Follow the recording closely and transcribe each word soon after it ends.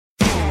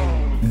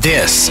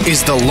This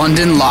is the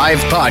London Live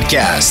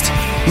Podcast.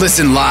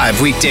 Listen live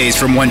weekdays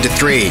from 1 to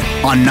 3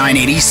 on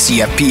 980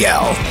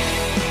 CFPL.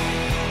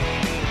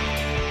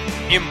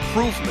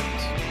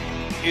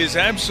 Improvement is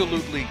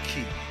absolutely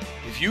key.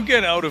 If you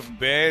get out of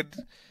bed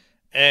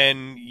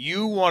and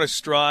you want to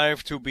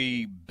strive to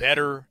be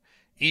better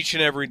each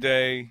and every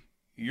day,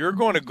 you're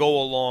going to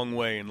go a long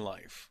way in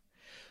life.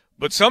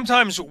 But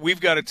sometimes we've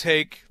got to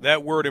take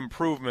that word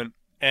improvement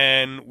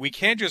and we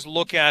can't just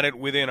look at it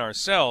within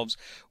ourselves.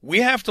 We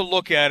have to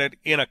look at it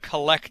in a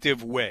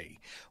collective way.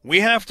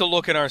 We have to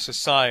look at our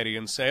society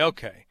and say,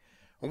 okay,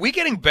 are we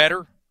getting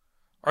better?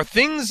 Are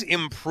things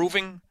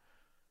improving?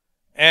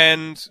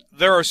 And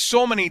there are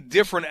so many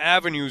different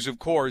avenues, of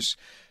course,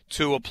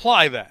 to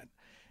apply that.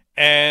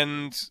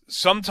 And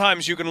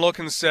sometimes you can look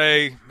and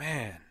say,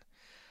 man,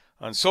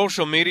 on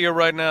social media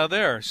right now,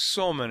 there are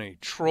so many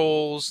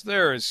trolls.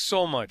 There is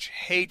so much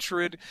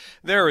hatred.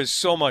 There is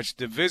so much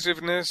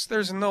divisiveness.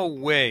 There's no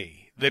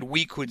way that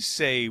we could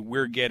say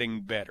we're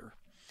getting better.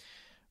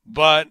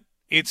 But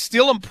it's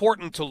still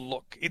important to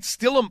look. It's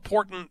still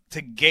important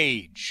to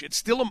gauge. It's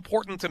still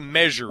important to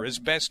measure as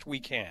best we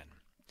can.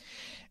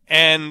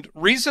 And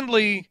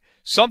recently,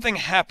 something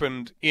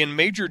happened in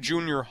major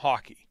junior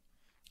hockey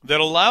that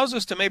allows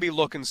us to maybe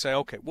look and say,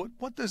 okay,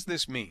 what does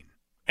this mean?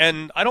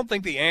 And I don't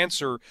think the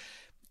answer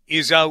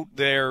is out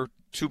there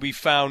to be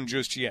found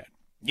just yet.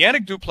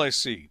 Yannick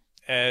Duplessis,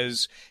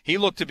 as he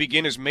looked to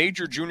begin his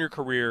major junior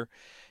career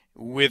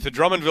with the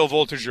Drummondville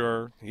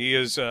Voltigeurs, he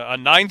is a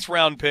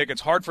ninth-round pick.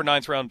 It's hard for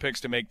ninth-round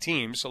picks to make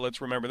teams, so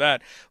let's remember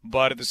that.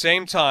 But at the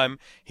same time,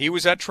 he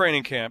was at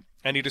training camp,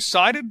 and he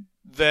decided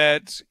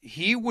that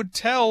he would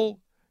tell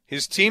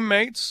his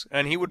teammates,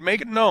 and he would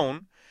make it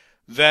known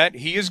that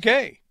he is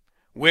gay,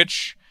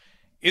 which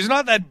is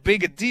not that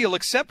big a deal,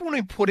 except when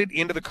we put it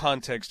into the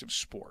context of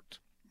sport,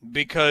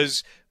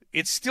 because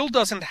it still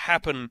doesn't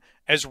happen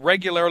as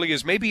regularly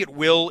as maybe it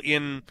will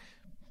in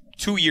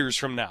 2 years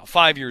from now,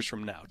 5 years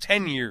from now,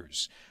 10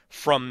 years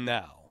from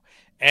now.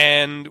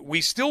 And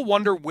we still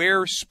wonder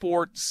where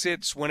sport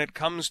sits when it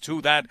comes to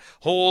that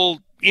whole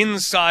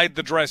inside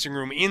the dressing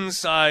room,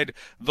 inside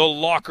the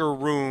locker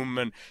room,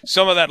 and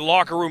some of that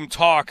locker room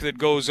talk that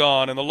goes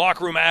on and the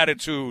locker room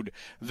attitude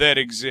that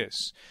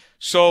exists.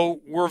 So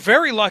we're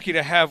very lucky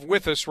to have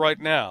with us right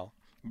now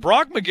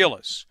Brock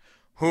McGillis,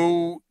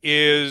 who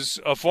is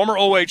a former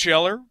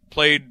OHLer,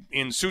 played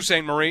in Sault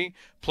Ste. Marie,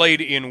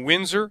 played in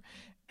Windsor,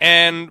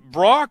 and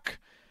Brock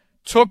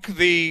took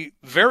the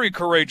very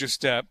courageous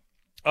step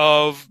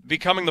of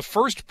becoming the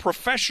first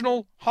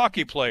professional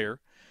hockey player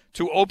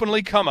to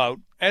openly come out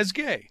as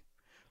gay.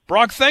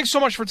 Brock, thanks so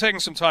much for taking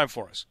some time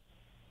for us.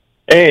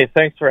 Hey,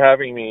 thanks for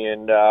having me,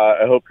 and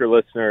I hope your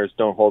listeners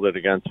don't hold it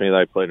against me that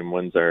I played in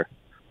Windsor.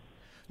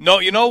 No,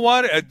 you know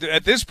what?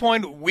 At this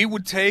point, we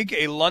would take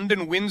a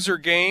London-Windsor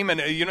game, and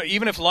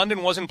even if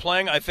London wasn't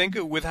playing, I think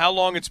with how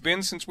long it's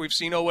been since we've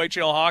seen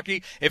OHL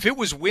hockey, if it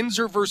was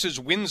Windsor versus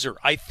Windsor,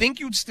 I think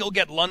you'd still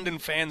get London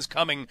fans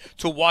coming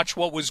to watch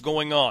what was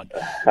going on.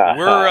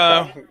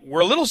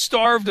 We're a little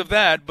starved of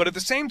that, but at the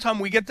same time,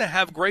 we get to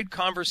have great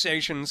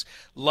conversations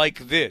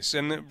like this.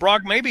 And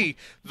Brock, maybe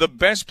the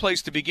best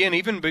place to begin,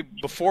 even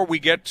before we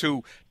get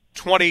to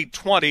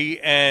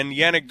 2020 and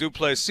Yannick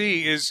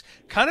Duplessis, is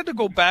kind of to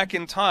go back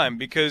in time,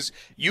 because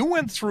you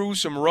went through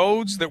some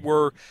roads that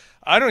were,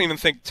 I don't even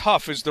think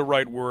tough is the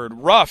right word.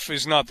 Rough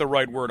is not the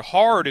right word.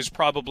 Hard is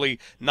probably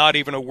not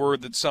even a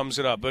word that sums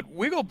it up. But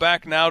we go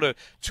back now to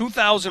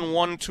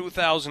 2001,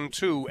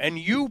 2002, and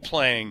you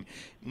playing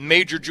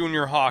major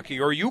junior hockey,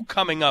 or you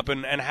coming up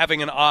and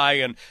having an eye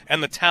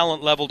and the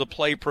talent level to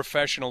play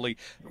professionally.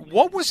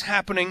 What was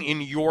happening in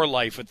your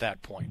life at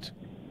that point?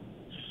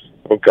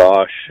 Oh,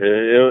 gosh.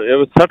 It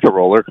was such a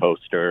roller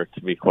coaster,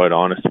 to be quite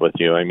honest with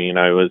you. I mean,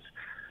 I was,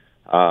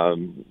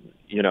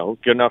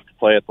 good enough to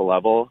play at the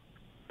level,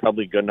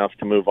 probably good enough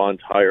to move on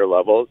to higher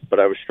levels, but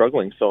I was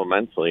struggling so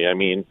immensely. I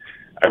mean,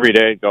 every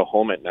day I'd go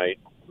home at night,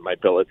 my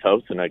billet's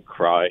house, and I'd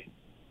cry.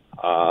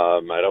 I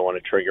don't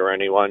want to trigger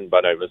anyone,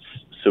 but I was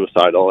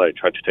suicidal. I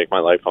tried to take my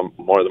life on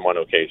more than one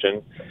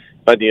occasion.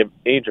 By the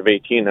age of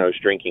 18, I was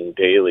drinking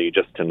daily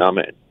just to numb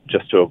it,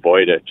 just to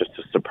avoid it, just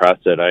to suppress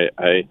it.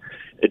 I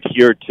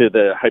adhered to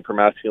the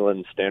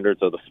hypermasculine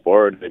standards of the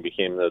sport. I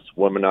became this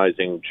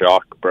womanizing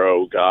jock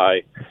bro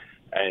guy,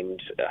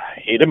 and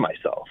hated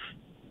myself,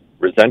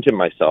 resented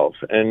myself,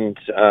 and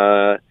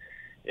I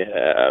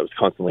was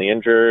constantly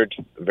injured,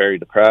 very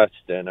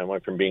depressed, and I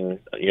went from being,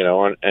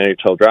 on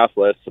NHL draft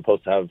list,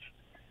 supposed to have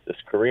this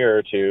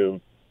career, to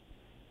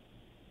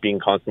being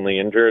constantly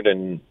injured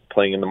and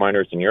playing in the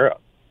minors in Europe.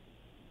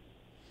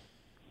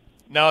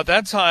 Now, at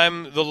that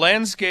time, the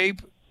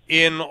landscape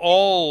in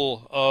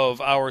all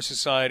of our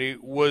society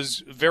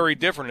was very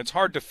different. It's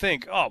hard to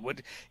think,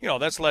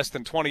 that's less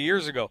than 20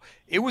 years ago.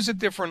 It was a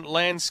different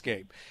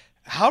landscape.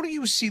 How do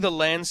you see the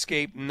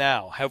landscape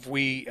now? Have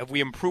we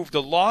improved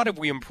a lot? Have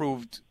we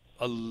improved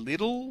a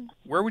little?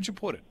 Where would you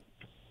put it?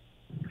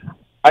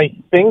 I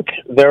think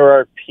there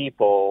are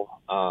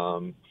people,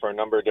 for a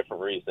number of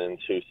different reasons,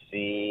 who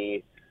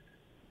see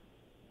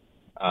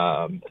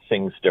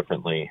things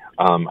differently.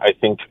 I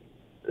think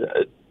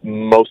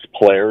most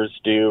players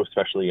do,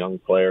 especially young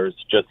players,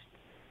 just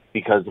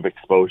because of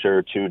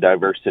exposure to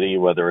diversity,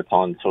 whether it's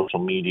on social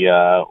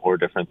media or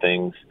different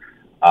things.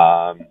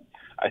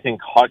 I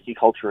think hockey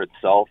culture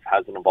itself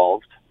hasn't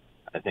evolved.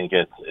 I think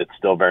it's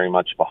still very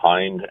much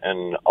behind,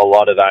 and a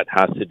lot of that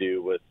has to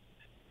do with,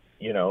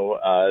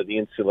 the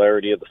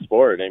insularity of the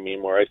sport. I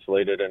mean, we're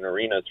isolated in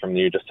arenas from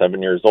the age of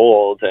 7 years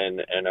old,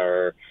 and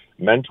our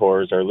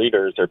mentors, our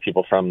leaders, are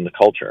people from the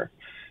culture.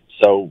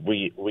 So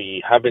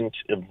we haven't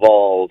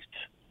evolved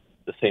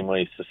the same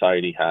way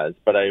society has.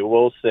 But I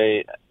will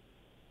say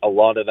a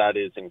lot of that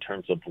is in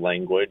terms of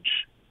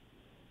language,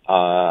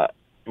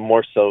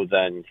 more so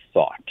than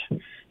thought.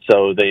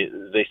 So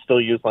they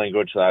still use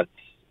language that's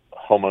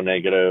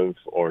homo-negative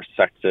or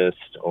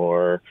sexist,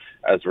 or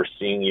as we're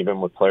seeing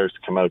even with players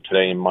come out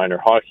today in minor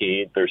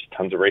hockey, there's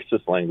tons of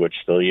racist language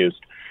still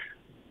used.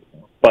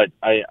 But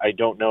I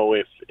don't know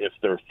if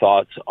their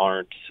thoughts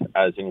aren't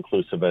as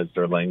inclusive as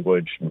their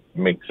language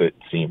makes it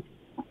seem.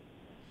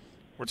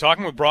 We're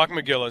talking with Brock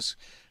McGillis.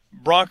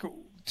 Brock,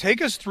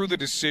 take us through the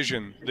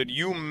decision that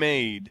you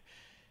made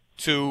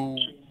to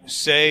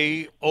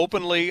say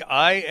openly,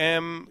 I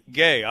am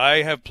gay.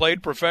 I have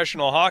played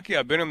professional hockey.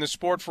 I've been in the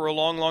sport for a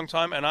long, long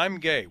time, and I'm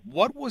gay.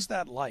 What was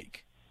that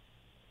like?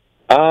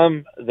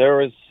 There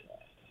was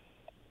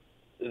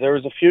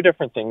a few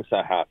different things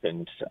that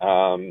happened.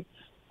 I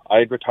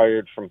had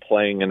retired from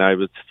playing, and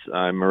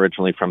I'm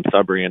originally from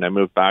Sudbury, and I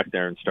moved back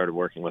there and started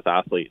working with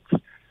athletes.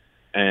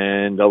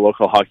 And the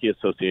local hockey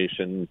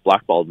association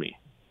blackballed me.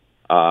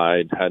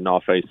 I had an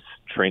off-ice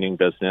training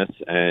business,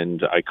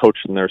 and I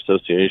coached in their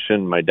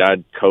association. My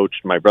dad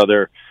coached. My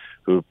brother,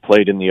 who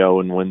played in the O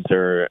in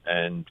Windsor,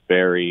 and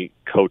Barry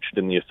coached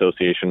in the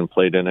association and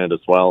played in it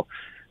as well.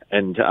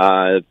 And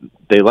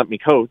they let me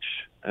coach,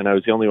 and I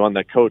was the only one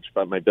that coached,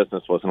 but my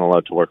business wasn't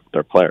allowed to work with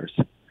their players.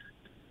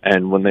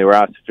 And when they were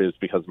asked if it was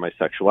because of my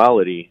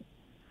sexuality,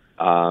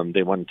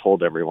 they went and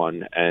told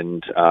everyone,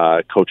 and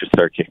coaches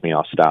started kicking me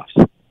off staffs.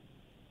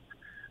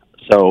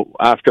 So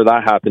after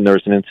that happened, there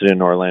was an incident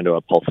in Orlando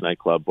at Pulse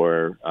nightclub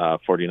where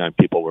 49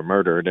 people were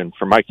murdered. And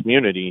for my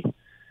community,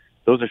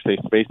 those are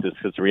safe spaces,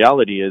 because the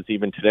reality is,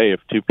 even today,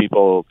 if two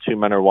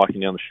men are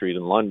walking down the street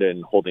in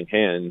London holding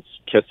hands,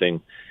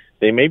 kissing,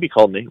 they may be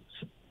called names.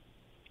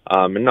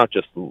 And not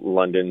just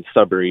London,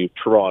 Sudbury,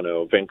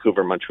 Toronto,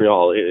 Vancouver,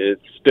 Montreal.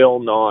 It's still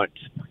not,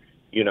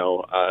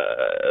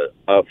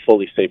 a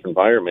fully safe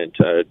environment.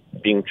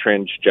 Being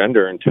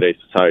transgender in today's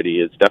society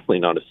is definitely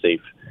not a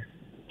safe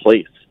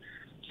place.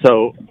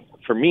 So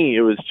for me,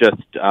 it was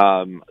just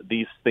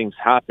these things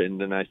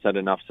happened, and I said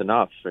enough's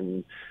enough.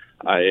 And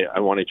I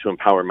wanted to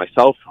empower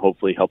myself,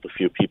 hopefully help a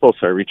few people.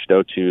 So I reached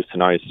out to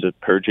Sanaya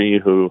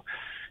Saperji, who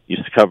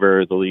used to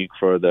cover the league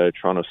for the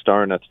Toronto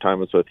Star, and at the time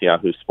was with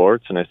Yahoo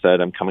Sports. And I said,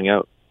 I'm coming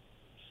out.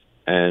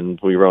 And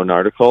we wrote an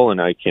article,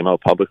 and I came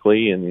out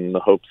publicly in the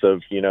hopes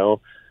of,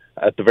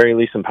 at the very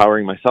least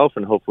empowering myself,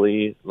 and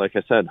hopefully, like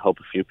I said, help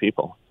a few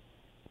people.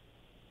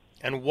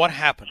 And what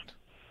happened?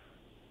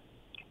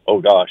 Oh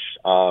gosh,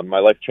 my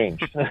life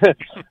changed.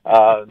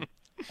 My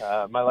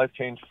life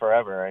changed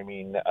forever. I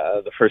mean,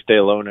 the first day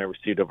alone, I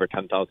received over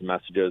 10,000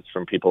 messages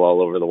from people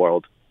all over the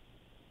world.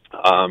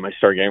 I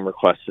started getting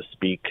requests to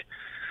speak.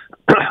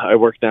 I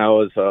work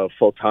now as a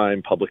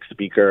full-time public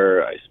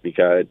speaker. I speak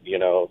at,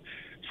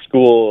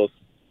 schools,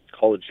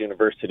 college,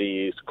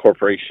 universities,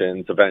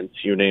 corporations, events,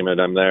 you name it,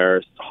 I'm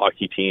there.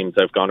 Hockey teams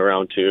I've gone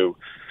around to.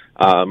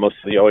 Most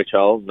of the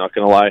OHL, not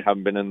going to lie,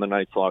 haven't been in the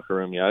Knights locker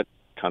room yet.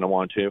 Kind of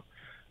want to.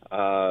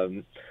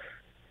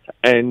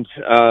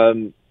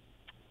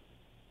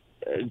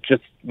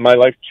 Just my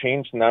life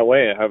changed in that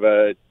way. I have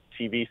a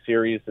TV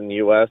series in the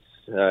U.S.,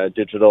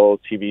 digital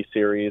TV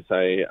series.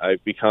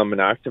 I've become an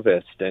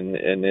activist, and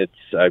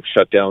I've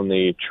shut down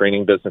the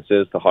training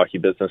businesses, the hockey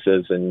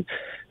businesses,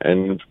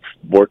 and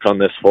work on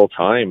this full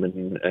time,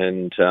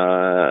 and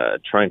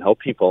try and help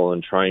people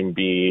and try and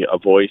be a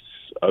voice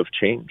of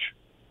change.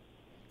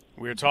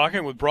 We're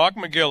talking with Brock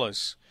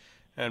McGillis.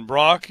 And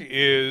Brock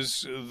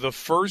is the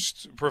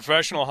first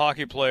professional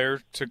hockey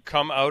player to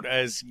come out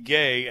as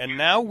gay. And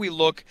now we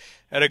look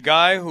at a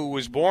guy who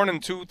was born in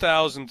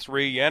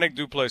 2003, Yannick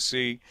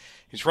Duplessis.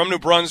 He's from New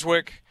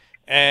Brunswick.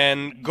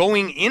 And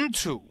going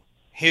into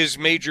his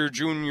major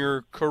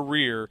junior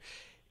career,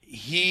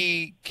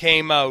 he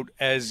came out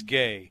as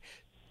gay.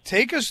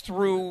 Take us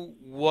through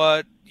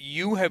what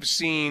you have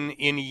seen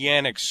in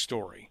Yannick's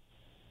story.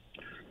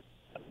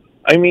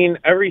 I mean,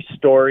 every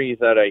story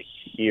that I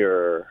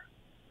hear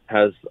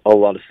has a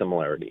lot of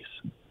similarities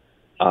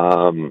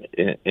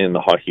in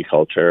the hockey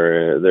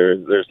culture.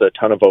 There's a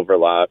ton of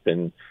overlap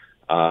in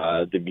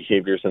the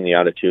behaviors and the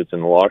attitudes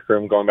in the locker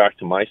room, going back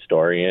to my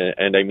story.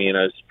 And I mean,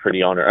 I was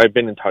pretty honored. I've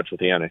been in touch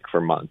with Yannick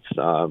for months.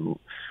 We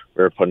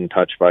were put in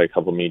touch by a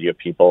couple media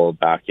people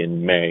back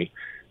in May.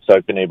 So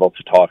I've been able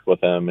to talk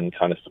with him and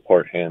kind of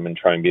support him and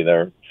try and be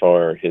there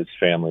for his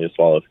family as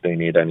well if they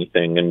need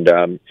anything. And,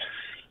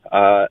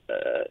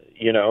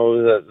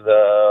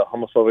 the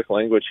homophobic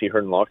language he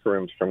heard in locker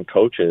rooms from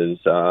coaches,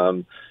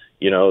 the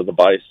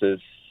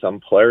biases some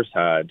players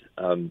had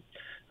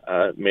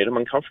made him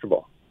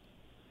uncomfortable.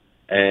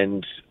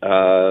 And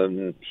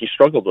he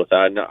struggled with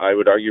that, and I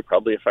would argue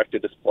probably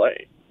affected his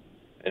play.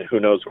 And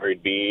who knows where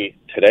he'd be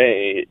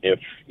today if,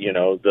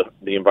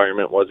 the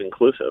environment was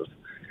inclusive.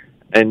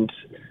 And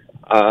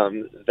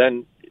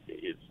then,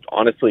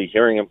 honestly,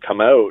 hearing him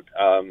come out,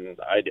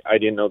 I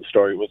didn't know the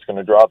story was going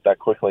to drop that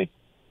quickly.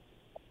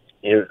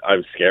 I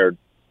was scared.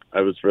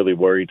 I was really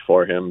worried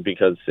for him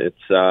because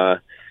it's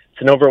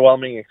an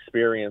overwhelming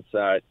experience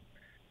that,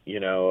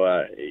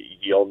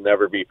 you'll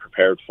never be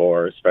prepared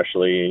for,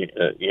 especially,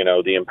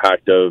 the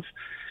impact of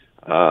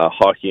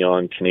hockey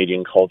on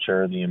Canadian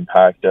culture, the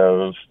impact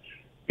of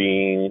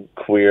being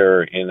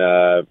queer in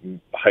a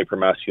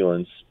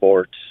hyper-masculine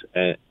sport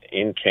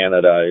in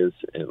Canada is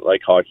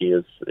like hockey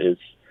is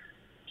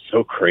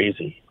so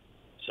crazy.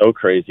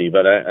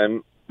 But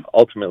I'm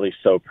ultimately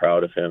so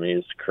proud of him.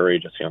 He's a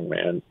courageous young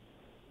man.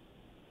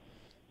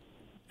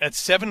 At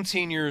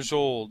 17 years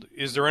old,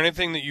 is there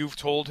anything that you've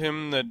told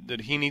him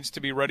that he needs to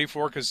be ready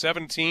for? Because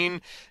 17,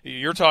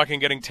 you're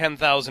talking getting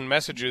 10,000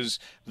 messages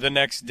the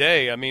next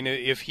day. I mean,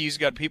 if he's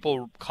got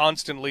people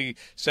constantly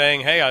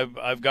saying, hey,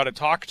 I've got to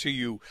talk to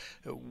you,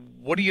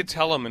 what do you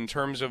tell him in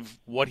terms of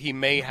what he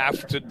may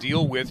have to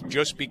deal with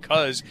just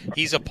because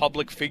he's a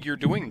public figure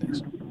doing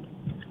this?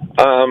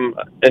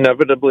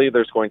 Inevitably,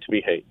 there's going to be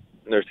hate.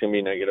 There's going to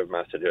be negative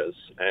messages.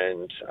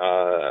 And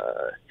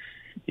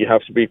you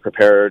have to be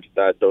prepared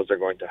that those are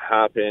going to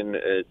happen.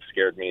 It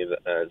scared me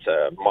as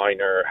a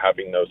minor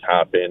having those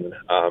happen.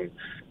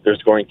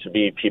 There's going to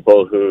be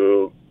people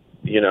who,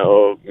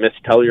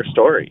 mistell your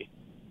story,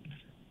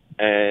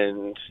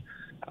 and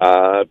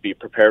be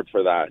prepared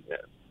for that.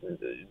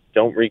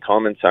 Don't read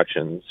comment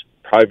sections.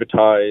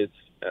 Privatize,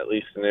 at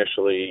least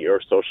initially,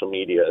 your social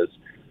medias,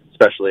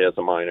 especially as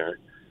a minor,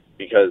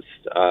 because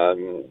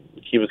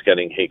he was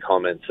getting hate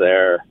comments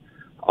there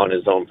on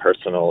his own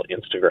personal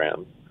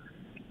Instagram.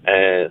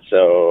 And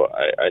so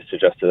I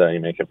suggested that you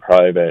make it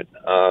private.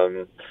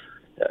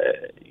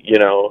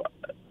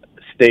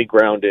 Stay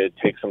grounded,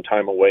 take some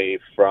time away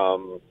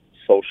from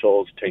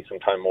socials, take some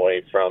time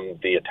away from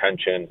the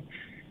attention,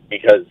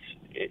 because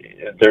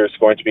there's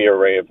going to be an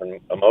array of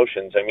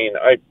emotions. I mean,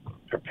 I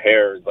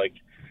prepared, like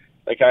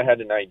I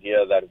had an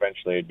idea that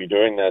eventually I'd be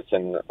doing this,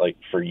 and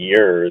for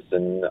years,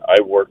 and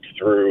I worked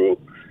through,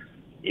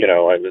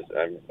 I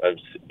was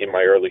in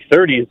my early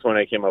 30s when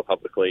I came out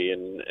publicly,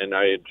 and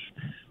I had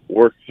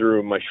worked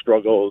through my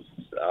struggles,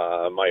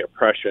 my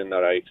oppression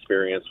that I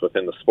experienced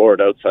within the sport,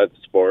 outside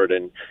the sport,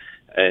 and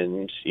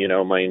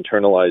my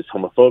internalized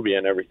homophobia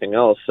and everything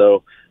else.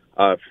 So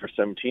for a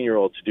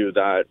 17-year-old to do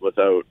that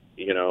without,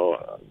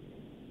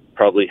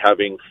 probably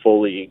having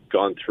fully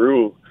gone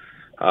through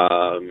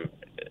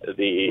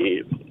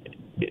the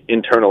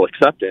internal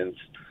acceptance,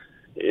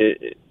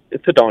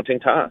 it's a daunting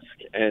task.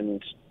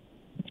 And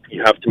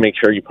you have to make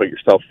sure you put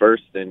yourself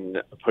first and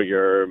put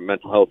your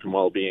mental health and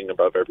well-being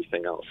above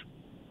everything else.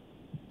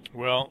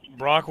 Well,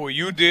 Brock, what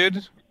you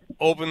did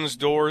opens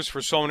doors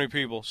for so many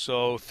people.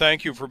 So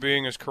thank you for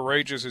being as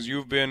courageous as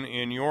you've been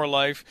in your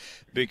life,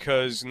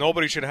 because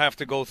nobody should have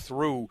to go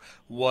through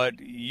what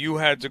you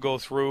had to go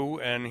through.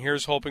 And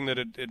here's hoping that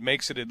it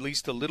makes it at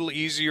least a little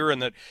easier,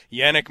 and that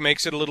Jannik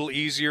makes it a little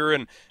easier.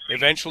 And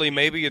eventually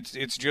maybe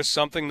it's just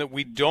something that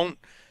we don't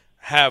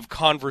have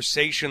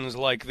conversations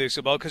like this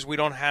about, because we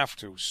don't have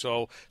to.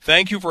 So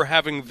thank you for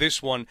having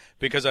this one,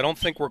 because I don't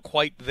think we're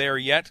quite there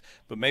yet,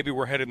 but maybe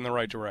we're headed in the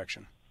right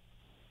direction.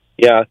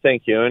 Yeah,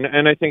 thank you.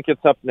 And I think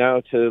it's up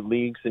now to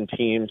leagues and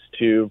teams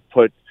to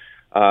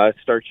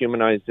start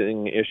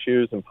humanizing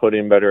issues and put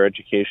in better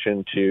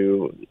education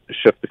to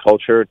shift the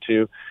culture,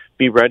 to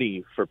be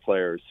ready for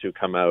players who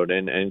come out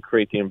and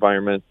create the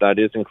environment that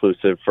is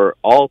inclusive for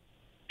all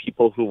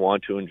people who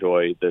want to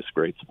enjoy this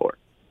great sport.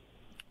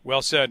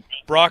 Well said.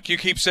 Brock, you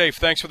keep safe.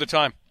 Thanks for the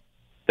time.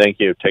 Thank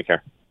you. Take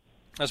care.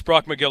 That's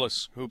Brock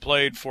McGillis, who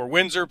played for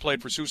Windsor,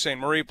 played for Sault Ste.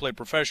 Marie, played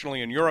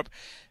professionally in Europe,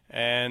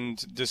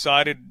 and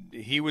decided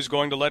he was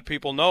going to let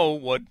people know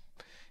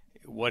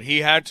what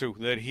he had to,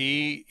 that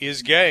he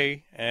is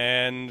gay.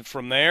 And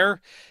from there,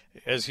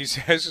 as he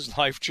says, his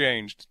life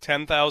changed.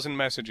 10,000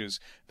 messages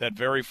that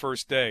very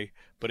first day,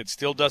 but it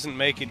still doesn't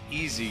make it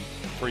easy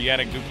for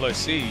Jannik du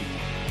Plessis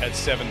at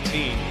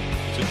 17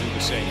 to do the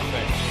same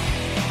thing.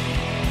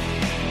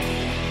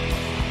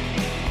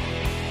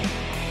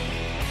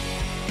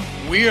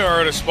 We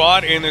are at a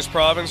spot in this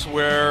province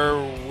where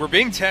we're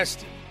being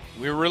tested.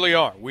 We really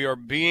are. We are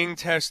being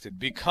tested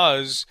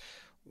because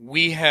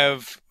we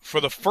have, for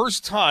the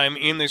first time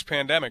in this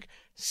pandemic,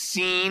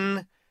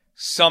 seen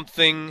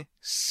something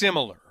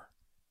similar.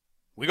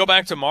 We go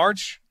back to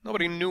March,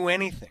 nobody knew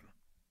anything.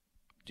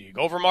 Do you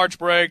go for March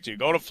break? Do you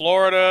go to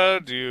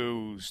Florida? Do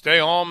you stay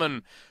home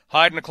and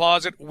hide in a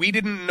closet? We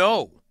didn't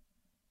know.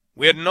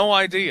 We had no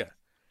idea.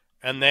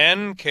 And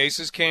then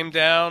cases came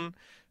down,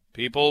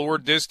 people were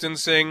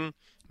distancing,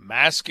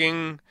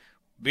 masking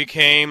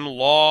became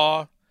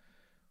law.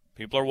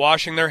 People are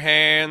washing their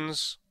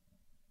hands,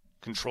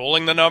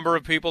 controlling the number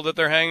of people that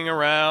they're hanging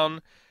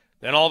around.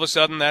 Then all of a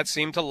sudden that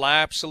seemed to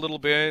lapse a little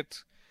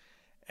bit.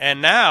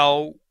 And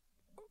now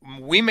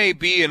we may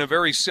be in a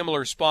very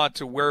similar spot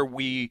to where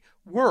we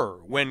were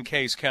when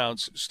case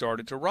counts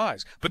started to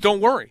rise. But don't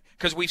worry,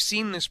 because we've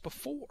seen this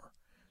before.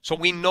 So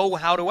we know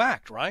how to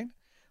act, right?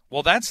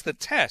 Well, that's the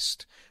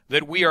test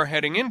that we are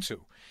heading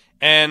into.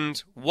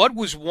 And what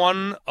was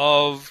one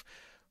of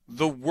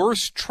the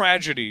worst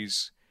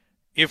tragedies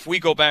if we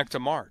go back to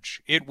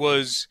March? It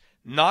was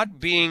not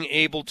being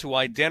able to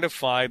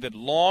identify that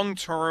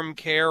long-term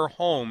care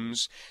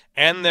homes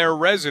and their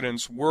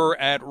residents were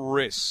at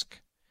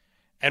risk.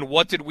 And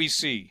what did we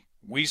see?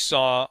 We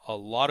saw a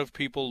lot of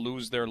people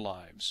lose their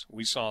lives.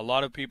 We saw a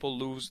lot of people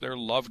lose their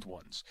loved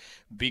ones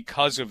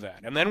because of that.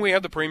 And then we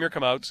have the Premier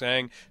come out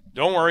saying,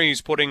 don't worry,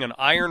 he's putting an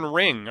iron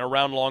ring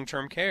around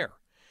long-term care.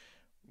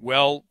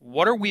 Well,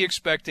 what are we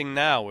expecting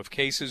now if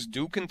cases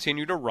do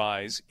continue to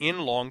rise in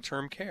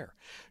long-term care?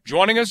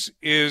 Joining us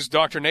is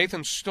Dr.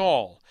 Nathan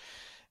Stahl.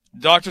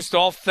 Dr.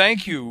 Stahl,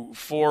 thank you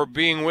for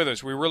being with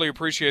us. We really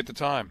appreciate the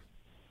time.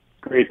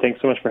 Great.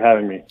 Thanks so much for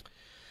having me.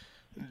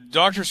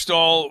 Dr.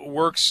 Stahl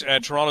works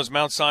at Toronto's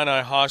Mount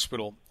Sinai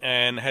Hospital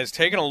and has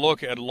taken a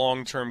look at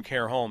long-term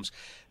care homes.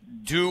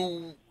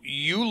 Do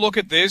you look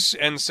at this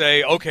and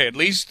say, okay, at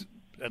least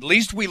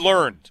we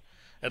learned.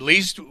 At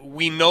least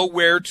we know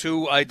where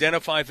to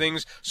identify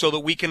things so that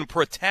we can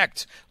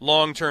protect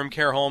long-term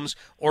care homes?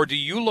 Or do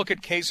you look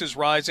at cases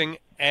rising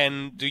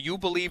and do you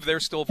believe they're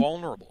still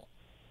vulnerable?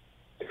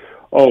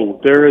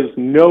 Oh, there is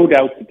no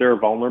doubt that they're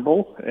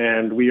vulnerable,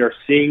 and we are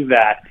seeing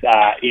that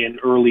in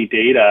early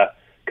data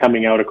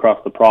coming out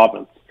across the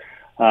province.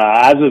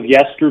 As of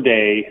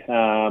yesterday,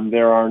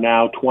 there are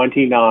now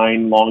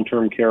 29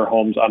 long-term care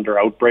homes under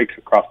outbreaks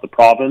across the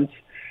province.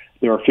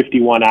 There are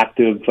 51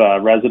 active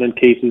resident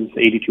cases,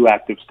 82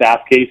 active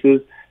staff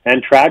cases,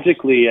 and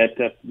tragically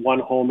at one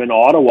home in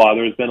Ottawa,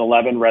 there's been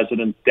 11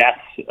 resident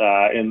deaths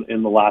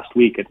in the last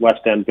week at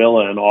West End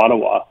Villa in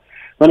Ottawa.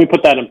 Let me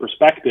put that in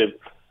perspective.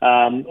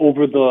 In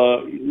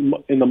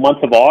the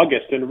month of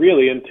August and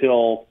really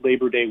until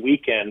Labor Day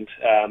weekend,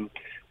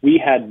 we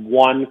had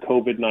one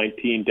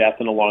COVID-19 death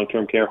in a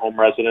long-term care home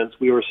residence.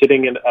 We were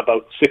sitting in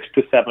about 6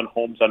 to 7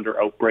 homes under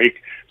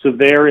outbreak. So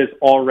there is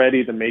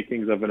already the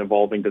makings of an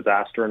evolving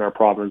disaster in our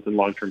province in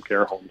long-term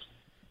care homes.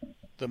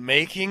 The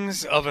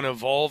makings of an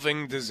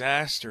evolving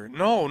disaster.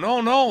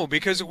 No,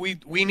 because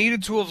we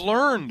needed to have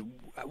learned.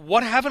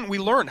 What haven't we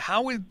learned?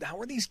 How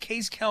are these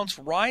case counts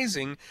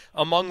rising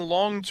among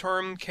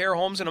long-term care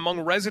homes and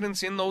among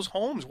residents in those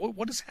homes?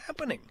 What is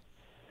happening?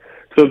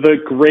 So the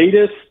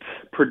greatest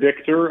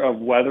predictor of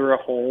whether a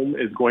home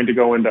is going to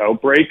go into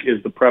outbreak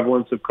is the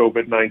prevalence of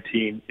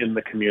COVID-19 in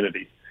the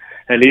community.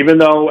 And even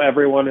though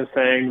everyone is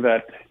saying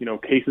that,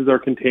 cases are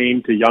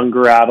contained to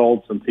younger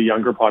adults and to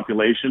younger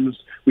populations,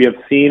 we have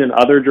seen in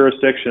other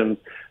jurisdictions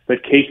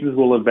that cases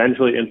will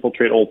eventually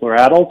infiltrate older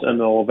adults and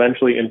they'll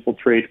eventually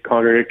infiltrate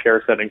congregate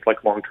care settings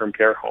like long-term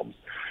care homes.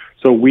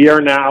 So we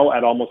are now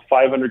at almost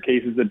 500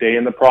 cases a day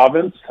in the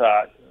province.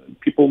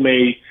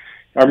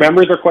 Our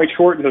memories are quite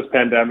short in this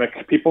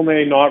pandemic. People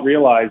may not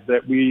realize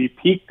that we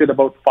peaked at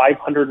about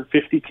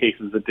 550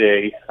 cases a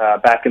day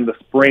back in the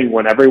spring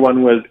when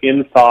everyone was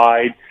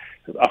inside,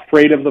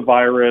 afraid of the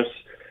virus,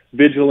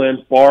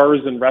 vigilant.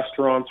 Bars and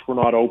restaurants were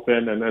not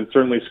open, and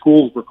certainly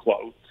schools were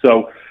closed.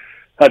 So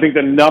I think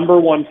the number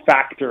one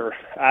factor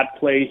at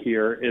play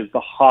here is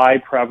the high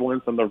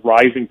prevalence and the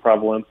rising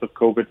prevalence of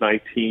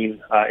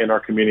COVID-19 in our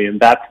community. And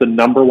that's the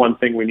number one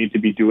thing we need to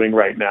be doing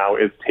right now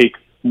is take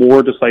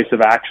more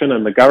decisive action,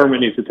 and the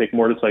government needs to take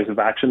more decisive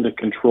action to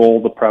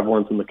control the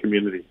prevalence in the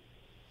community.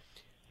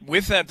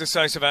 With that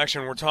decisive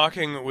action, we're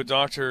talking with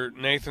Dr.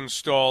 Nathan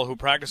Stahl, who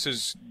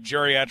practices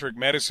geriatric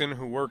medicine,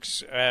 who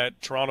works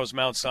at Toronto's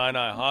Mount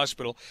Sinai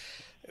Hospital.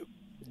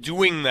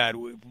 Doing that,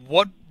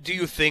 what do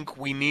you think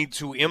we need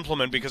to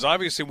implement? Because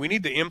obviously we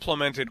need to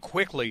implement it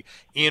quickly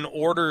in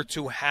order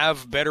to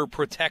have better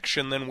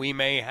protection than we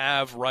may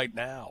have right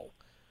now.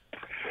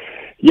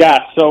 Yeah,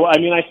 so I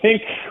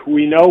think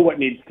we know what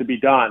needs to be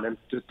done, and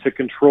to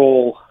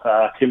control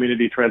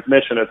community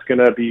transmission, it's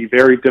going to be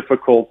very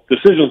difficult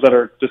decisions that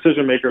our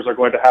decision makers are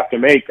going to have to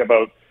make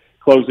about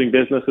closing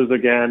businesses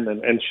again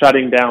and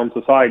shutting down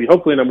society,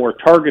 hopefully in a more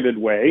targeted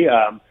way.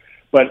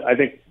 But I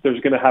think there's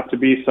going to have to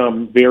be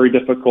some very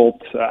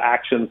difficult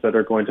actions that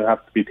are going to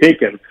have to be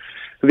taken.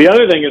 The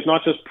other thing is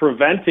not just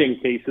preventing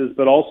cases,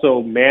 but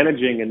also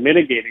managing and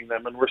mitigating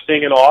them. And we're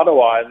seeing in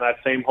Ottawa, in that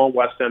same home,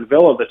 West End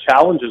Villa, the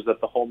challenges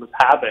that the home is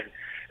having.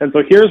 And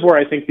so here's where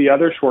I think the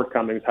other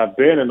shortcomings have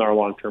been in our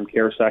long-term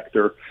care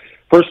sector.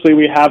 Firstly,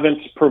 we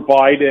haven't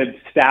provided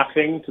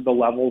staffing to the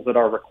levels that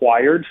are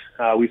required.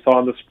 We saw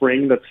in the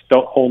spring that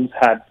homes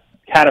had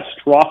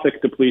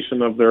catastrophic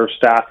depletion of their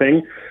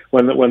staffing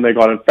when they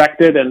got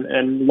infected,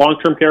 and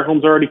long-term care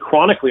homes are already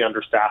chronically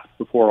understaffed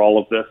before all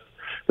of this.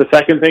 The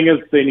second thing is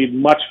they need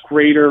much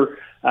greater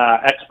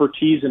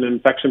expertise in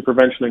infection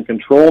prevention and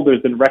control.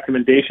 There's been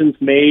recommendations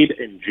made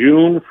in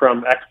June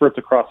from experts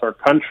across our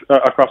country,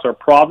 across our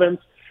province,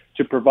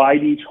 to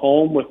provide each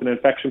home with an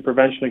infection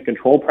prevention and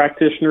control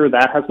practitioner.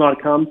 That has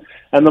not come.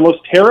 And the most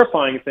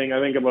terrifying thing, I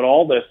think, about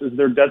all this is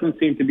there doesn't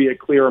seem to be a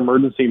clear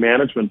emergency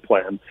management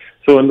plan.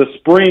 So in the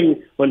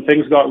spring, when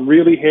things got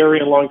really hairy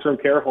in long-term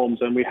care homes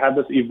and we had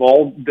this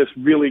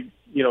really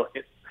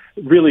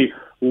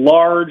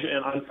large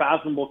and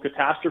unfathomable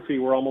catastrophe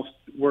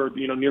where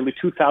nearly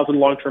 2,000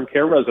 long-term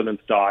care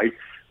residents died,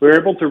 we were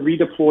able to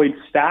redeploy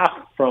staff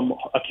from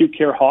acute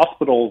care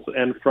hospitals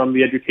and from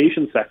the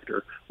education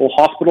sector. Well,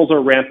 hospitals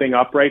are ramping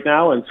up right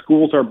now and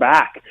schools are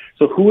back.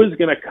 So who is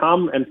going to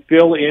come and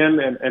fill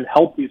in and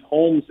help these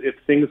homes if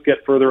things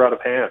get further out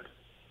of hand?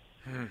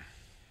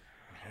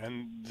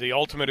 And the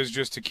ultimate is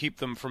just to keep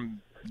them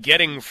from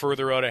getting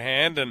further out of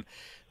hand, and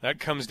that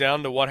comes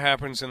down to what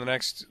happens in the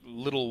next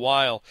little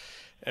while.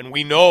 And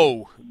we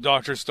know,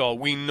 Dr. Stahl,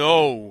 we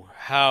know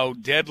how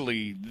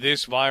deadly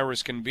this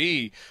virus can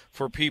be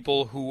for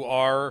people who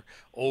are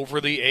over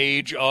the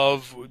age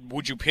of,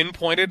 would you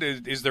pinpoint it?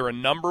 Is there a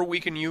number we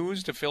can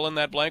use to fill in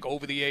that blank,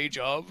 over the age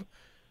of?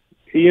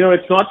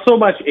 It's not so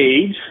much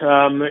age.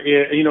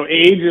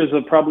 Age is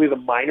probably the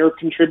minor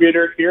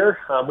contributor here.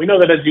 We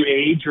know that as you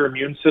age, your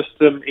immune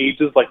system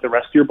ages like the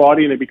rest of your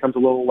body and it becomes a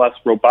little less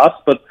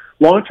robust. But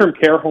long-term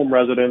care home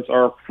residents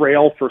are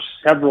frail for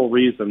several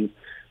reasons.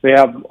 They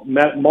have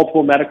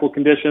multiple medical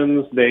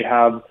conditions. They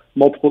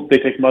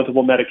take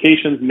multiple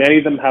medications. Many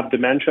of them have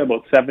dementia,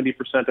 about 70%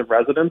 of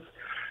residents.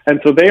 And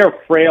so they are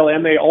frail,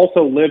 and they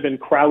also live in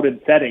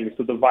crowded settings,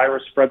 so the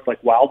virus spreads like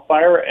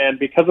wildfire. And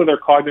because of their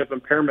cognitive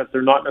impairment,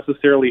 they're not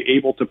necessarily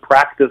able to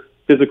practice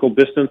physical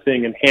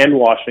distancing and hand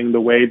washing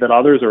the way that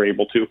others are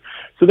able to.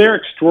 So they're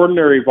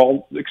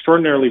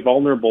extraordinarily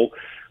vulnerable.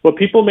 What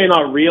people may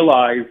not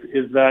realize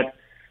is that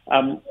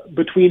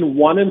between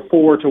 1 in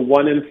 4 to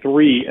 1 in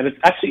 3, and it's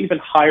actually even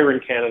higher in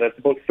Canada, it's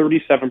about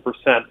 37%.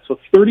 So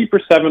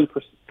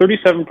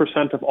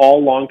 37% of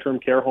all long-term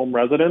care home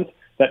residents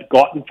that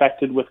got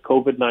infected with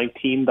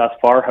COVID-19 thus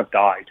far have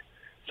died.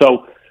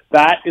 So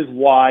that is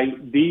why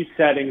these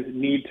settings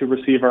need to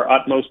receive our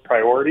utmost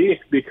priority,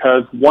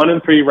 because 1 in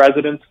 3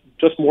 residents,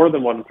 just more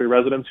than 1 in 3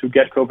 residents who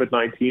get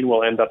COVID-19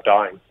 will end up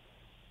dying.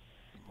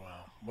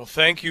 Wow. Well,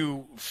 thank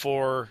you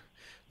for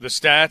the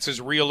stats,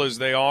 as real as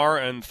they are,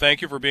 and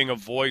thank you for being a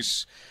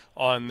voice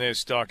on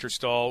this, Dr.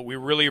 Stahl. We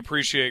really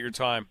appreciate your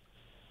time.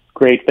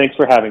 Great. Thanks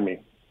for having me.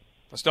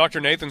 That's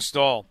Dr. Nathan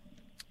Stahl,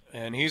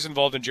 and he's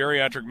involved in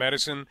geriatric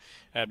medicine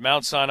at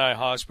Mount Sinai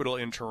Hospital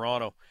in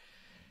Toronto.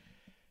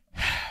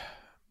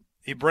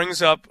 He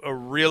brings up a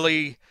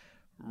really,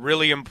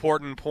 really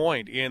important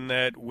point in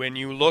that when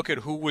you look at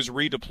who was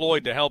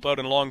redeployed to help out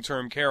in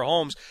long-term care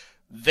homes,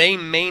 they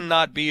may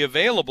not be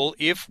available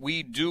if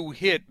we do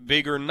hit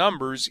bigger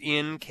numbers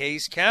in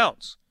case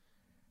counts,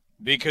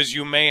 because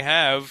you may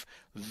have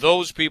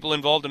those people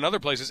involved in other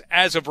places.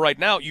 As of right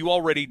now, you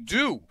already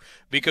do,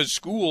 because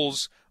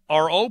schools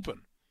are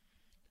open.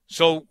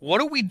 So what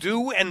do we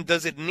do, and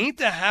does it need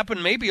to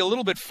happen maybe a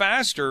little bit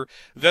faster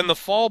than the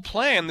fall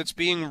plan that's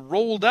being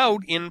rolled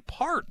out in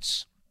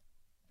parts?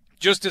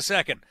 Just a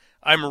second.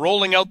 I'm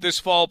rolling out this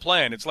fall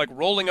plan. It's like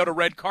rolling out a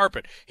red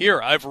carpet.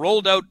 Here, I've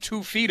rolled out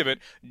 2 feet of it.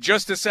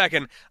 Just a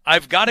second.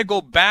 I've got to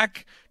go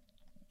back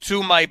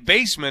to my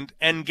basement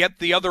and get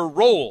the other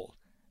roll.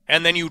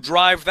 And then you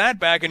drive that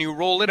back and you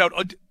roll it out.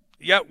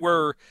 Yeah,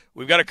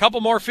 we've got a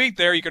couple more feet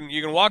there. You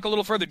can walk a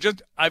little further.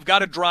 Just I've got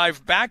to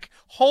drive back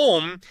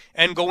home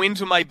and go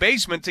into my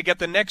basement to get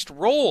the next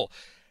roll.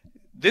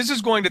 This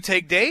is going to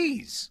take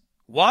days.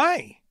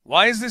 Why?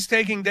 Why is this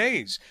taking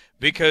days?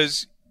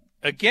 Because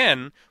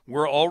again,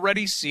 we're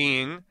already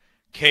seeing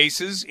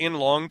cases in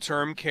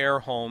long-term care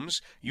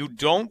homes. You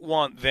don't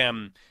want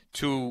them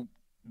to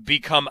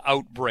become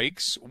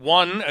outbreaks.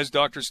 One, as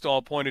Dr.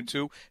 Stahl pointed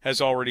to,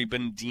 has already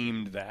been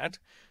deemed that.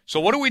 So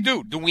what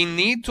do? Do we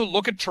need to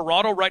look at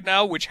Toronto right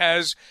now, which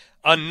has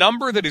a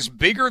number that is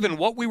bigger than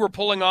what we were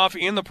pulling off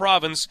in the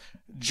province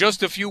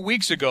just a few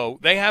weeks ago?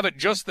 They have it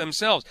just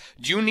themselves.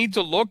 Do you need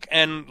to look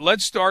and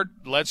let's start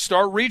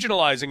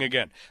regionalizing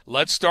again.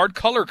 Let's start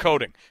color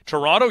coding.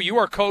 Toronto, you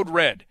are code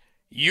red.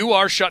 You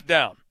are shut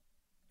down.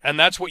 And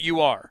that's what you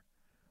are.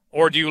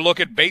 Or do you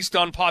look at based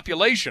on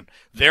population?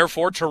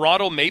 Therefore,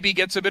 Toronto maybe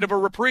gets a bit of a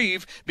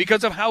reprieve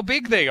because of how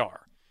big they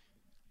are.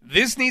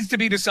 This needs to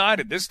be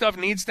decided. This stuff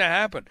needs to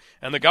happen.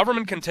 And the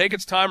government can take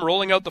its time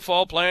rolling out the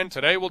fall plan.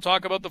 Today we'll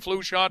talk about the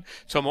flu shot.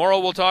 Tomorrow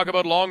we'll talk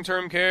about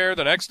long-term care.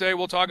 The next day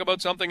we'll talk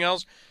about something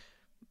else.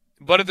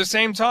 But at the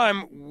same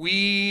time,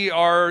 we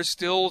are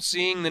still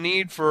seeing the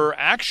need for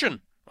action,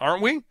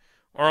 aren't we?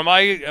 Or am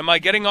I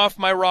getting off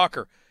my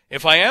rocker?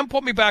 If I am,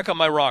 put me back on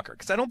my rocker,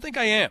 because I don't think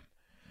I am.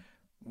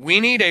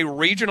 We need a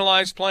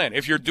regionalized plan.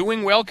 If you're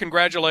doing well,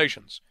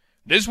 congratulations.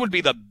 This would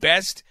be the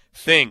best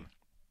thing.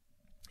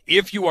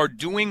 If you are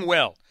doing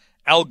well,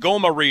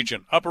 Algoma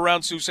region, up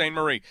around Sault Ste.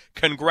 Marie,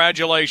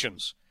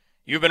 congratulations.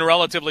 You've been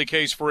relatively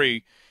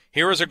case-free.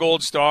 Here is a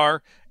gold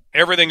star.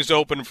 Everything's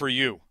open for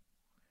you.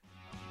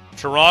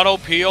 Toronto,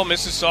 Peel,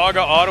 Mississauga,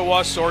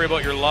 Ottawa, sorry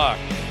about your luck.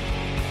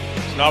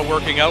 It's not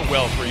working out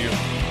well for you.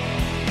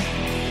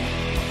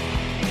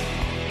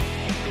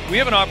 We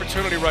have an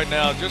opportunity right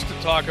now just to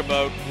talk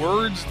about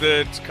words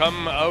that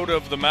come out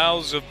of the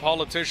mouths of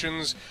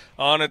politicians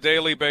on a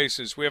daily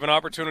basis. We have an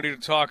opportunity to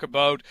talk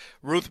about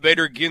Ruth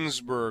Bader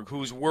Ginsburg,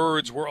 whose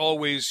words were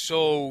always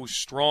so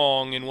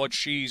strong in what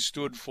she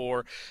stood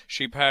for.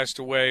 She passed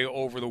away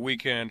over the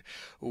weekend.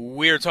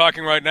 We are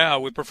talking right now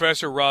with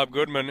Professor Rob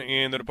Goodman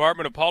in the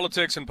Department of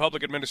Politics and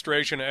Public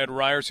Administration at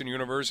Ryerson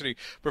University.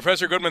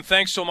 Professor Goodman,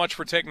 thanks so much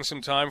for taking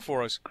some time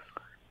for us.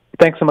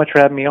 Thanks so much for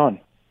having me on.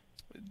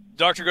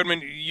 Dr.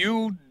 Goodman,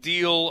 you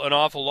deal an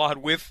awful lot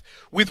with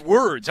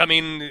words. I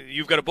mean,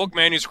 you've got a book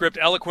manuscript,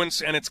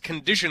 Eloquence and Its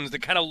Conditions,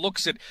 that kind of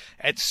looks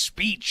at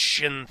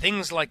speech and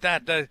things like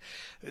that.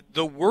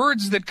 The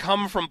words that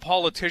come from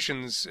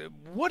politicians,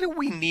 what do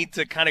we need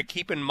to kind of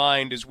keep in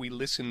mind as we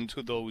listen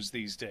to those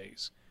these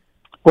days?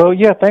 Well,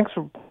 yeah, thanks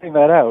for pointing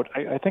that out.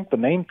 I think the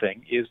main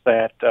thing is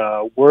that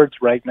words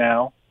right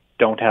now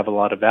don't have a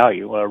lot of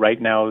value. Right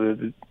now,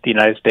 the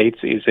United States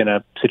is in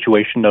a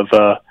situation of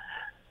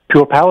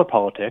pure power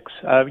politics.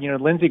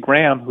 Lindsey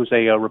Graham, who's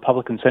a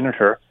Republican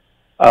senator,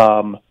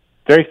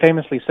 very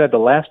famously said the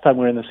last time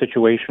we were in the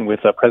situation with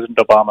President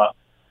Obama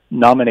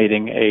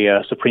nominating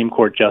a Supreme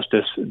Court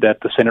justice that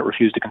the Senate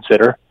refused to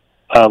consider,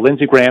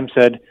 Lindsey Graham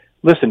said,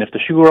 listen, if the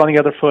shoe were on the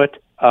other foot,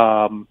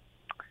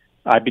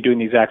 I'd be doing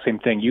the exact same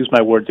thing. Use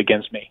my words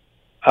against me.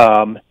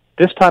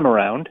 This time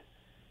around,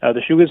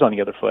 the shoe is on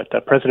the other foot.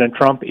 President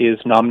Trump is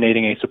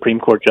nominating a Supreme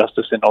Court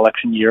justice in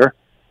election year.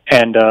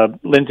 And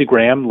Lindsey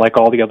Graham, like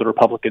all the other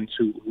Republicans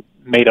who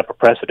made up a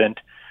precedent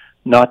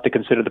not to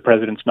consider the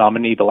president's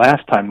nominee the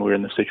last time we were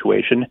in this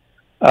situation,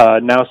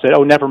 now said,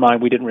 oh, never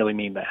mind, we didn't really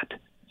mean that.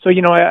 So,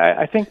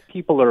 I think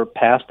people are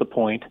past the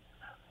point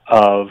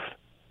of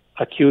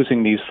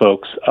accusing these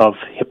folks of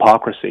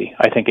hypocrisy.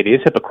 I think it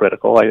is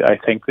hypocritical. I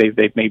think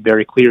they've made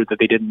very clear that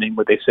they didn't mean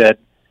what they said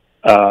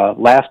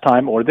last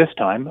time or this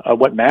time.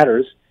 What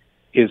matters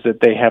is that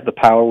they have the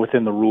power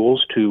within the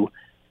rules to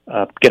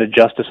get a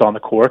justice on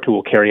the court who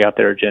will carry out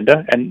their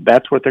agenda, and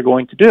that's what they're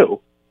going to do.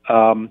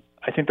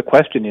 I think the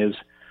question is,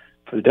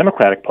 for the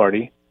Democratic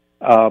Party,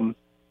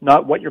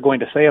 not what you're going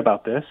to say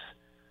about this,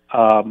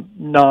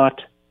 not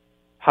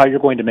how you're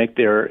going to make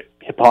their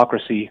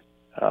hypocrisy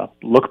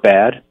look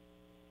bad,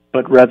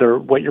 but rather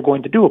what you're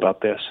going to do about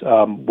this.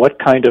 What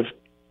kind of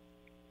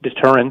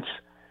deterrence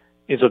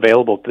is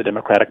available to the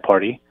Democratic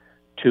Party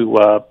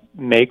to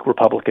make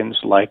Republicans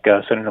like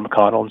Senator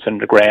McConnell and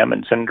Senator Graham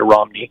and Senator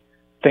Romney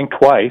think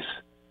twice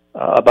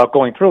about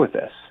going through with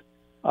this.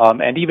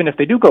 And even if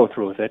they do go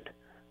through with it,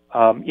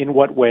 in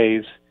what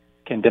ways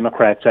can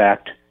Democrats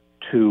act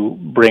to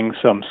bring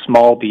some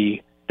small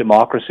d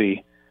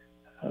democracy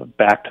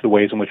back to the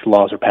ways in which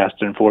laws are passed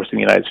and enforced in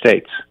the United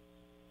States?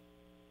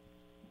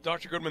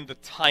 Dr. Goodman, the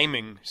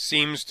timing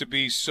seems to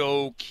be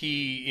so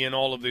key in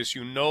all of this.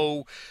 You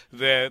know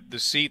that the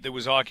seat that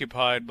was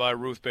occupied by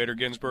Ruth Bader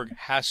Ginsburg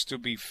has to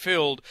be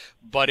filled,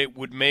 but it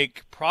would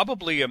make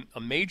probably a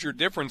major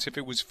difference if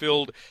it was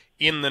filled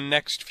in the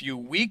next few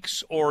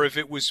weeks or if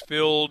it was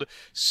filled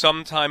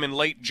sometime in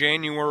late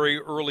January,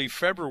 early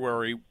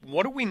February.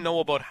 What do we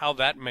know about how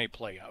that may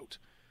play out?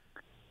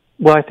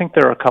 Well, I think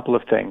there are a couple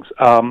of things.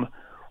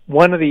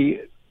 One of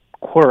the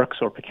quirks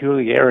or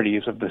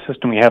peculiarities of the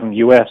system we have in the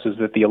U.S. is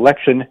that the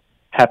election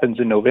happens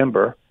in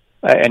November,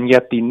 and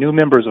yet the new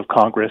members of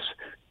Congress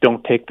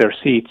don't take their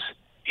seats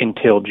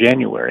until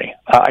January.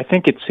 I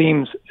think it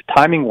seems,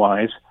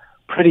 timing-wise,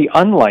 pretty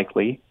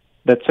unlikely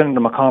that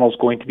Senator McConnell is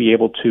going to be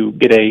able to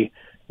get a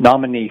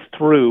nominee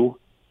through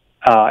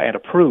and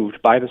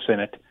approved by the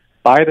Senate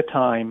by the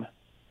time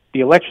the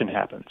election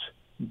happens.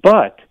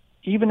 But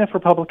even if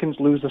Republicans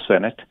lose the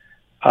Senate,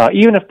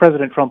 even if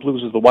President Trump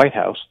loses the White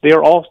House, they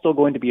are all still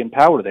going to be in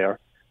power there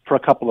for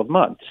a couple of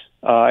months.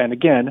 And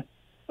again,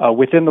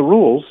 within the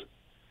rules,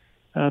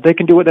 they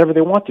can do whatever they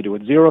want to do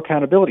with zero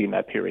accountability in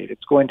that period.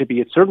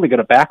 It's certainly going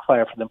to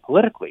backfire for them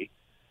politically.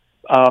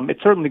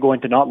 It's certainly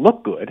going to not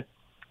look good.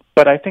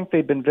 But I think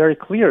they've been very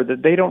clear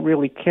that they don't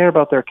really care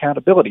about their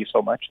accountability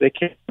so much. They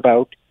care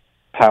about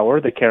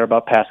power. They care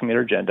about passing their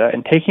agenda.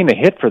 And taking the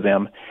hit for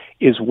them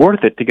is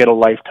worth it to get a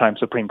lifetime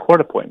Supreme Court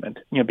appointment.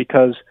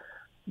 Because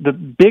the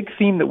big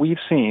theme that we've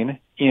seen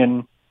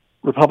in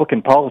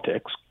Republican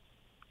politics,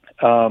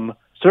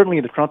 certainly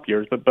in the Trump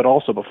years, but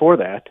also before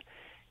that,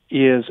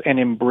 is an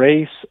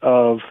embrace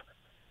of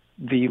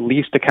the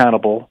least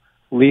accountable,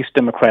 least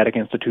democratic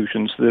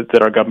institutions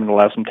that our government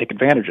allows them to take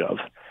advantage of.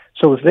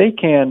 So if they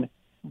can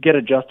get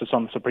a justice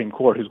on the Supreme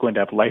Court who's going to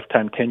have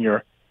lifetime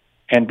tenure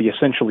and be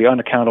essentially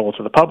unaccountable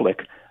to the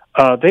public,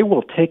 they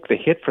will take the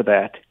hit for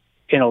that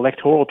in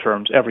electoral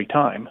terms every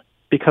time.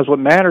 Because what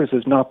matters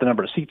is not the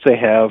number of seats they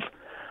have.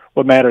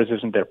 What matters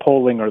isn't their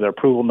polling or their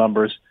approval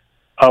numbers.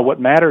 What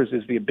matters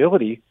is the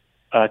ability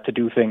to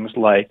do things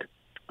like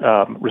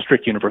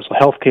restrict universal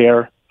health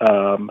care,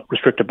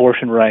 restrict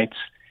abortion rights,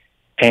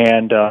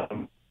 and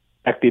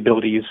the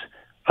abilities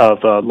of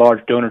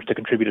large donors to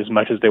contribute as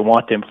much as they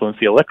want to influence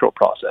the electoral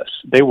process.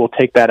 They will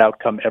take that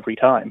outcome every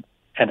time,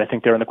 and I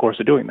think they're in the course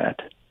of doing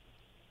that.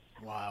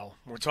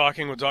 We're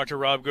talking with Dr.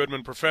 Rob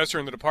Goodman, professor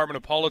in the Department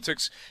of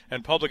Politics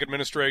and Public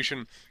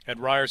Administration at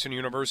Ryerson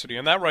University.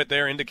 And that right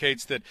there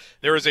indicates that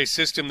there is a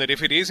system that,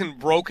 if it isn't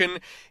broken,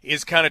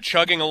 is kind of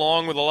chugging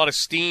along with a lot of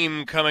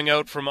steam coming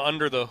out from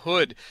under the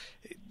hood.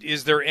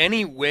 Is there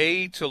any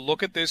way to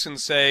look at this and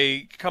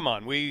say, come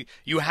on,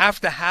 you have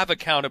to have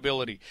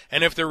accountability.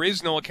 And if there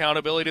is no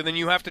accountability, then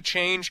you have to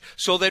change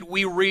so that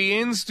we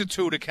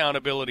reinstitute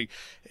accountability.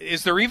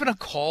 Is there even a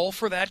call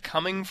for that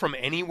coming from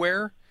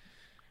anywhere?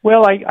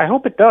 Well, I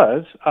hope it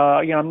does.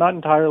 I'm not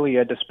entirely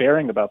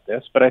despairing about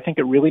this, but I think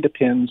it really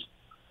depends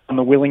on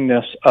the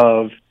willingness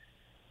of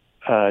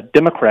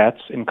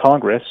Democrats in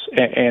Congress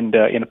and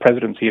in the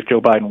presidency, if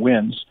Joe Biden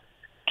wins,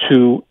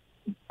 to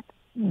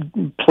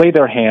play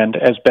their hand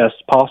as best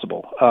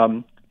possible,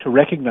 to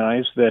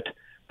recognize that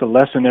the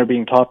lesson they're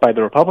being taught by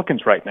the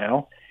Republicans right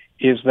now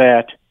is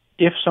that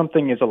if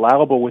something is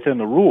allowable within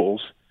the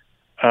rules,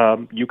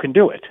 you can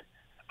do it.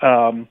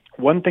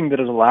 One thing that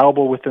is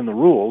allowable within the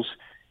rules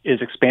is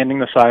expanding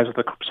the size of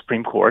the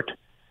Supreme Court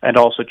and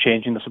also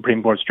changing the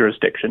Supreme Court's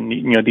jurisdiction.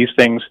 These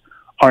things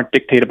aren't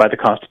dictated by the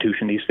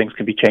Constitution. These things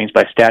can be changed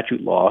by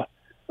statute law,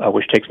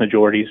 which takes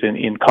majorities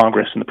in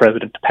Congress and the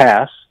president to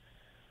pass.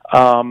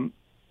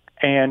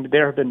 And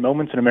there have been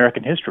moments in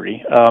American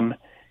history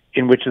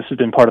in which this has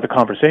been part of the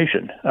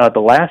conversation.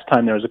 The last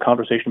time there was a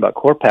conversation about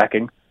court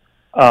packing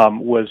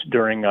was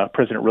during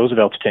President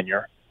Roosevelt's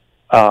tenure,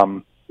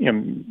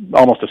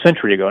 almost a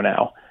century ago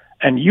now.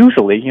 And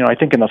usually, I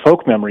think in the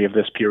folk memory of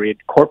this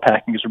period, court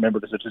packing is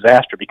remembered as a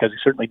disaster because he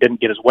certainly didn't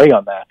get his way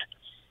on that.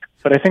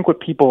 But I think what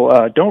people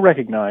don't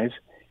recognize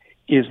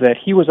is that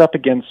he was up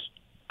against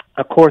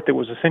a court that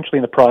was essentially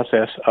in the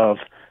process of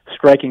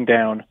striking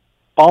down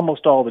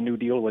almost all the New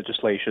Deal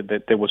legislation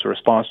that was a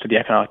response to the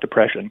economic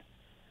depression.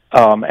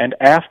 And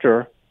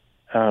after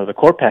the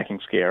court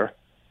packing scare,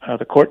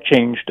 the court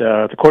changed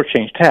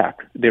tack.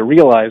 They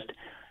realized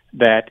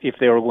that if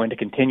they were going to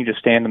continue to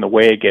stand in the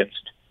way against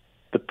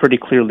the pretty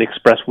clearly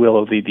expressed will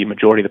of the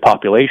majority of the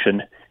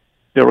population,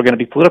 there were going to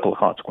be political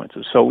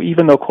consequences. So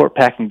even though court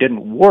packing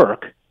didn't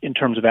work in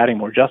terms of adding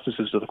more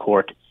justices to the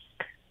court,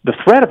 the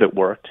threat of it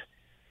worked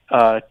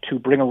to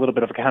bring a little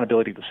bit of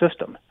accountability to the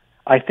system.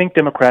 I think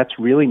Democrats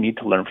really need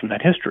to learn from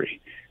that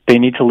history. They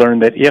need to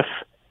learn that if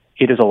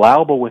it is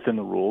allowable within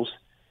the rules,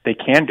 they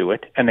can do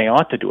it, and they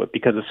ought to do it,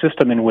 because a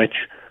system in which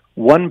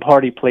one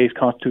party plays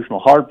constitutional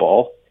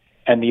hardball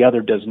and the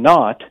other does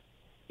not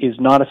is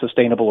not a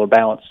sustainable or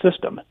balanced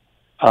system.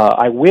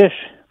 I wish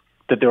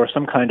that there was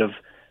some kind of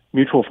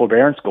mutual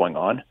forbearance going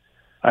on.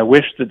 I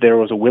wish that there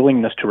was a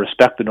willingness to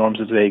respect the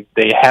norms as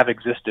they have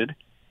existed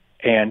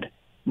and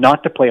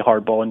not to play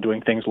hardball and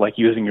doing things like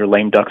using your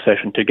lame duck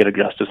session to get a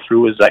justice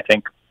through, as I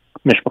think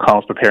Mitch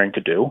McConnell's preparing to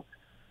do.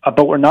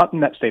 But we're not in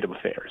that state of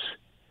affairs.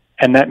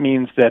 And that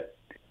means that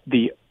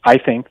I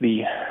think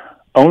the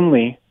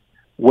only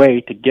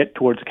way to get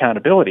towards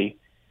accountability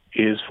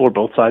is for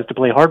both sides to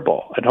play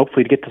hardball and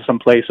hopefully to get to some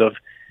place of,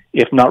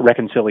 if not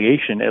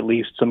reconciliation, at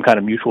least some kind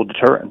of mutual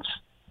deterrence.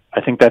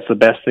 I think that's the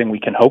best thing we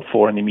can hope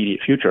for in the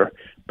immediate future.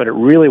 But it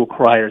really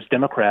requires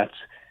Democrats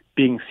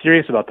being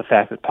serious about the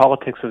fact that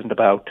politics isn't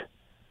about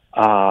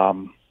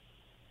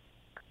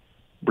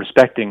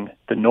respecting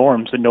the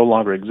norms that no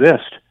longer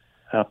exist.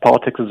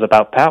 Politics is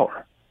about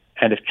power.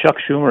 And if Chuck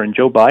Schumer and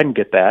Joe Biden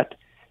get that,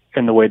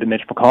 in the way that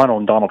Mitch McConnell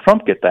and Donald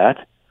Trump get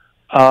that,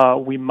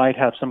 we might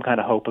have some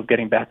kind of hope of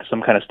getting back to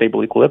some kind of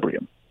stable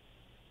equilibrium.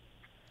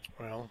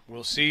 Well,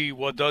 we'll see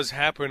what does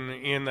happen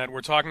in that. We're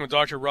talking with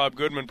Dr. Rob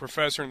Goodman,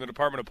 professor in the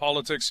Department of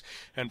Politics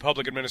and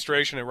Public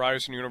Administration at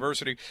Ryerson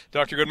University.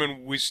 Dr.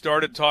 Goodman, we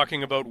started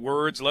talking about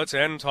words. Let's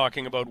end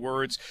talking about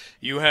words.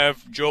 You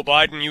have Joe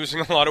Biden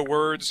using a lot of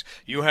words.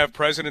 You have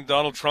President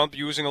Donald Trump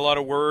using a lot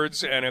of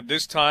words. And at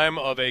this time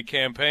of a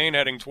campaign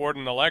heading toward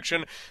an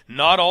election,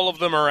 not all of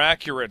them are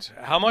accurate.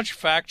 How much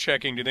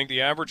fact-checking do you think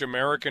the average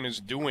American is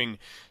doing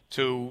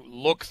to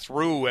look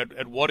through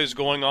at what is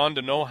going on,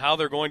 to know how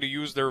they're going to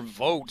use their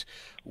vote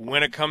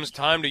when it comes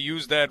time to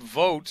use that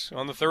vote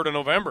on the 3rd of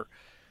November?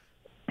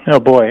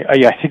 Oh, boy. I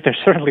think there's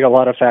certainly a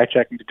lot of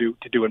fact-checking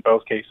to do in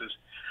both cases.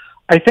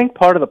 I think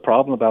part of the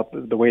problem about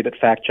the way that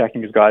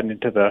fact-checking has gotten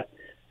into the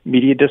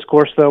media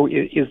discourse, though,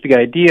 is the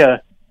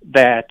idea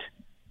that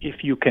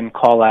if you can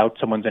call out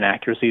someone's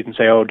inaccuracies and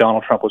say, oh,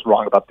 Donald Trump was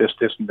wrong about this,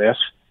 this, and this,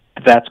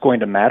 that's going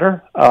to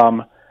matter.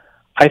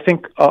 I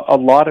think a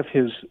lot of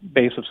his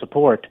base of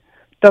support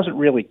doesn't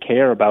really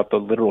care about the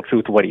literal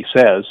truth of what he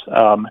says.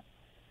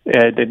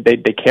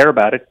 They care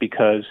about it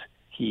because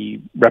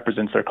he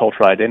represents their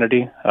cultural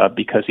identity,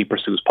 because he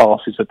pursues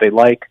policies that they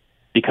like,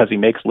 because he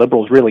makes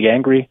liberals really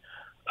angry.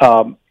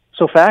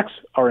 So facts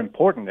are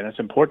important, and it's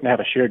important to have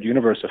a shared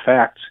universe of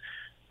facts.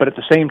 But at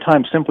the same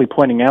time, simply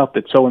pointing out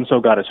that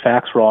so-and-so got his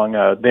facts wrong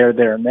there,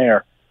 and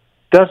there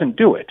doesn't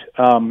do it.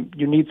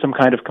 You need some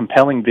kind of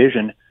compelling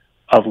vision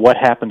of what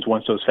happens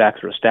once those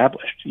facts are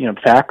established.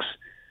 Facts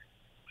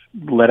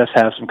let us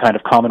have some kind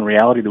of common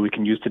reality that we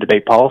can use to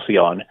debate policy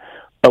on,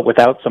 but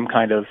without some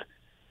kind of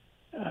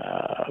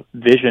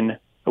vision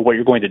of what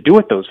you're going to do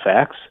with those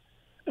facts,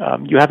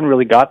 you haven't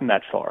really gotten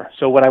that far.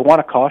 So what I want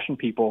to caution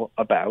people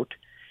about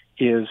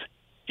is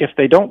if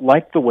they don't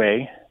like the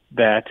way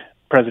that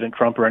President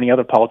Trump or any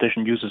other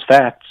politician uses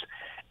facts,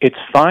 it's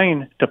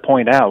fine to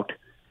point out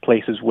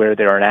places where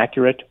they're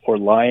inaccurate or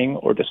lying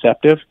or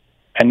deceptive,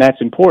 and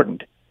that's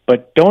important.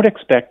 But don't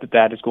expect that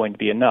that is going to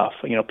be enough.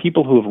 You know,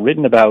 people who have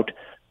written about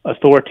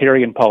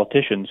authoritarian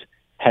politicians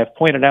have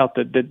pointed out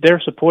that their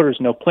supporters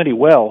know plenty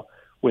well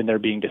when they're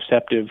being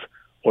deceptive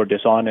or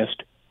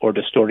dishonest or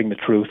distorting the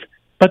truth,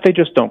 but they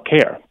just don't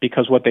care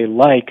because what they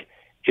like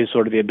is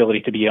sort of the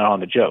ability to be on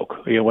the joke.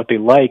 You know, what they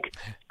like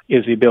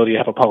is the ability to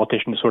have a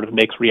politician who sort of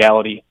makes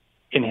reality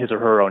in his or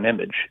her own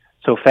image.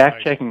 So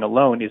fact-checking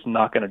alone is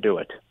not going to do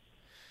it.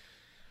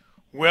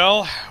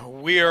 Well,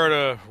 we are at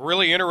a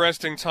really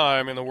interesting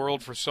time in the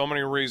world for so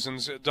many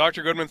reasons.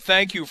 Dr. Goodman,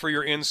 thank you for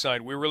your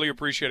insight. We really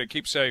appreciate it.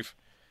 Keep safe.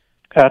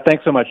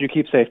 Thanks so much. You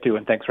keep safe, too,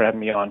 and thanks for having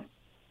me on.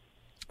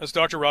 That's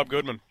Dr. Rob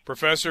Goodman,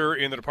 professor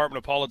in the Department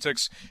of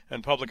Politics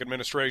and Public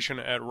Administration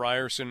at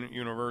Ryerson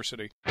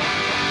University.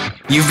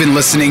 You've been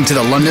listening to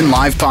the London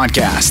Live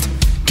Podcast.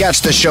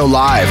 Catch the show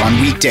live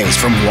on weekdays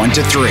from 1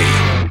 to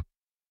 3.